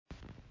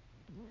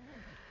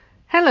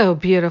Hello,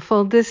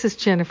 beautiful. This is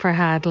Jennifer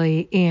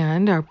Hadley,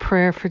 and our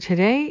prayer for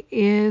today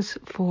is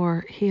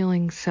for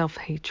healing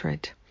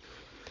self-hatred.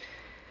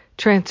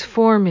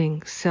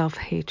 Transforming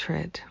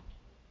self-hatred.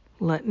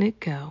 Letting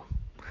it go.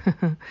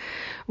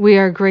 We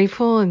are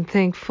grateful and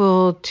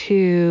thankful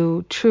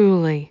to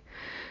truly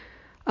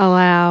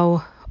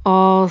allow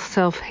all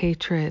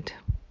self-hatred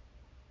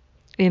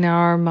in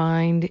our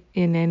mind,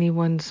 in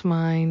anyone's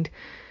mind,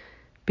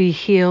 be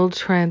healed,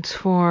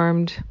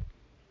 transformed,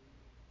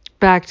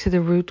 back to the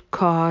root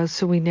cause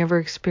so we never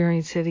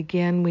experience it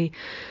again. We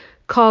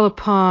call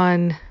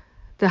upon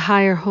the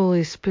higher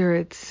Holy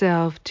Spirit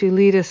self to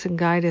lead us and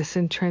guide us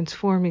in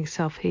transforming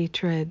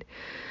self-hatred.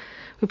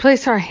 We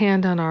place our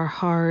hand on our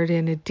heart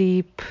in a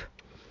deep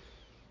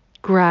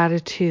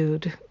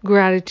gratitude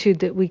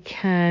that we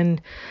can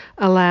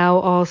allow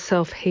all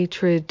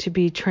self-hatred to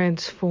be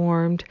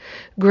transformed,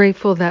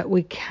 grateful that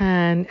we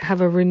can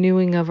have a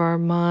renewing of our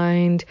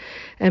mind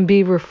and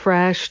be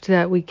refreshed,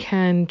 that we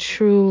can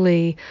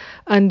truly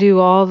undo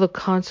all the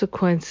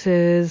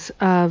consequences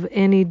of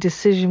any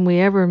decision we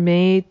ever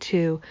made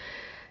to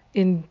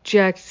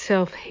inject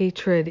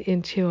self-hatred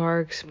into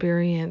our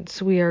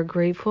experience. We are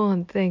grateful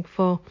and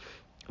thankful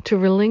to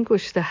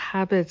relinquish the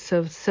habits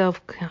of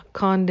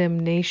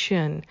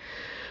self-condemnation.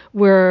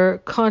 We're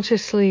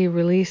consciously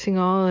releasing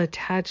all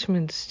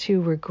attachments to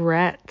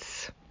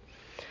regrets.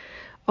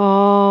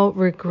 All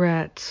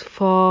regrets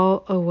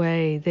fall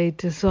away. They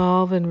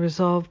dissolve and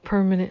resolve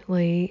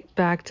permanently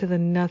back to the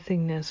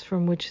nothingness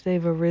from which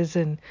they've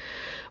arisen.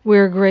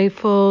 We're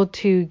grateful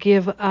to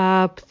give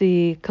up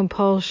the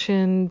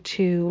compulsion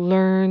to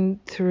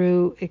learn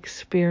through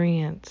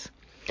experience.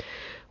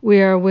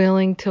 We are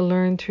willing to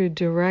learn through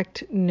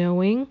direct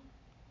knowing,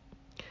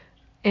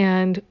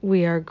 and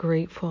we are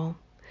grateful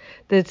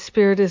that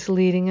Spirit is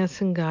leading us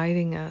and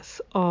guiding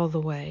us all the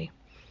way.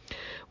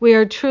 We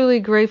are truly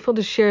grateful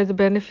to share the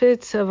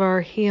benefits of our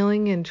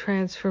healing and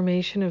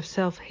transformation of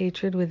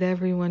self-hatred with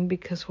everyone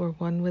because we're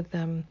one with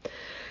them.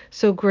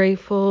 So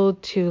grateful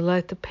to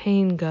let the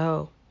pain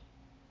go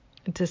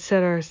and to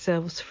set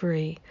ourselves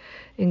free.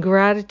 In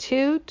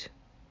gratitude,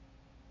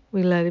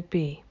 we let it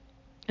be.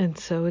 And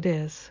so it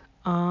is.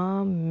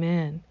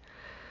 Amen.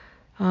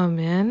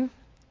 Amen.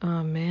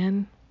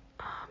 Amen.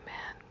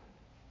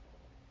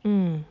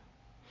 Amen.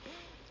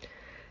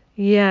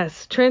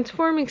 Yes,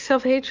 transforming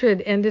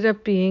self-hatred ended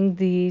up being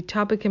the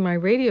topic in my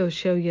radio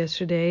show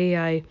yesterday.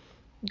 I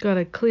got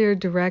a clear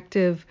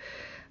directive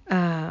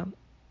not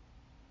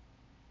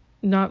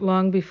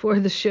long before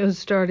the show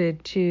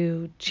started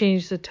to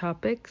change the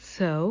topic.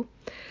 So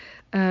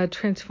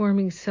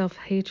transforming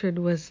self-hatred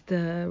was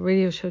the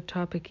radio show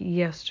topic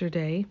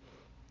yesterday.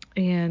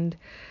 And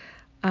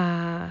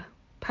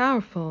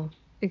powerful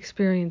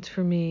experience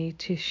for me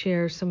to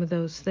share some of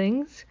those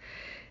things.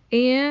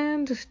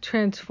 And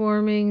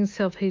transforming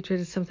self-hatred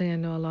is something I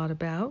know a lot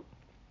about.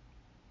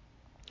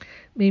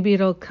 Maybe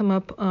it'll come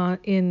up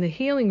in the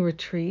healing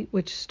retreat,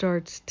 which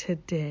starts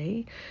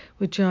today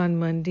with John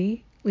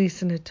Mundy,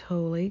 Lisa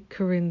Natoli,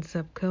 Corinne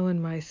Zupko,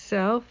 and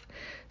myself.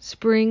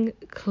 Spring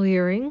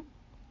clearing.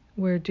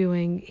 We're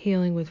doing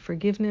healing with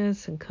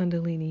forgiveness and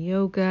Kundalini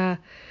yoga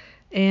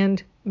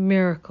and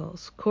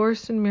miracles,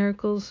 Course in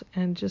Miracles,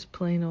 and just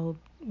plain old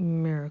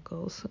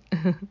miracles.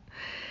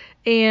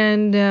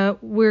 And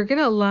we're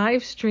going to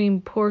live stream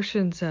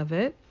portions of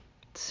it,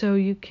 so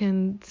you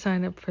can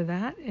sign up for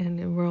that and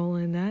enroll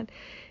in that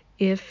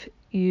if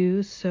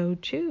you so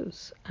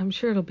choose. I'm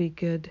sure it'll be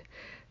good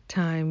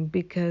time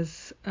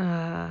because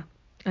I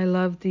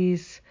love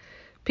these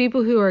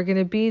people who are going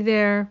to be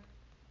there,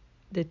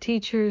 the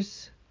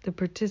teachers, the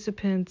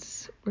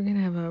participants. We're going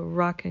to have a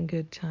rockin'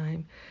 good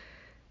time.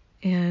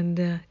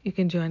 And you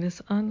can join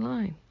us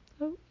online.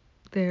 Oh,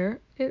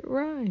 there, it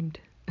rhymed.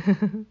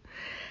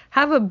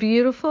 Have a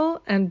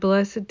beautiful and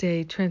blessed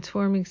day,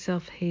 transforming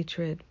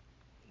self-hatred.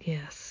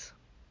 Yes.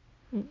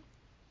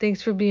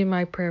 Thanks for being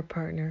my prayer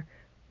partner.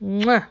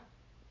 Mwah.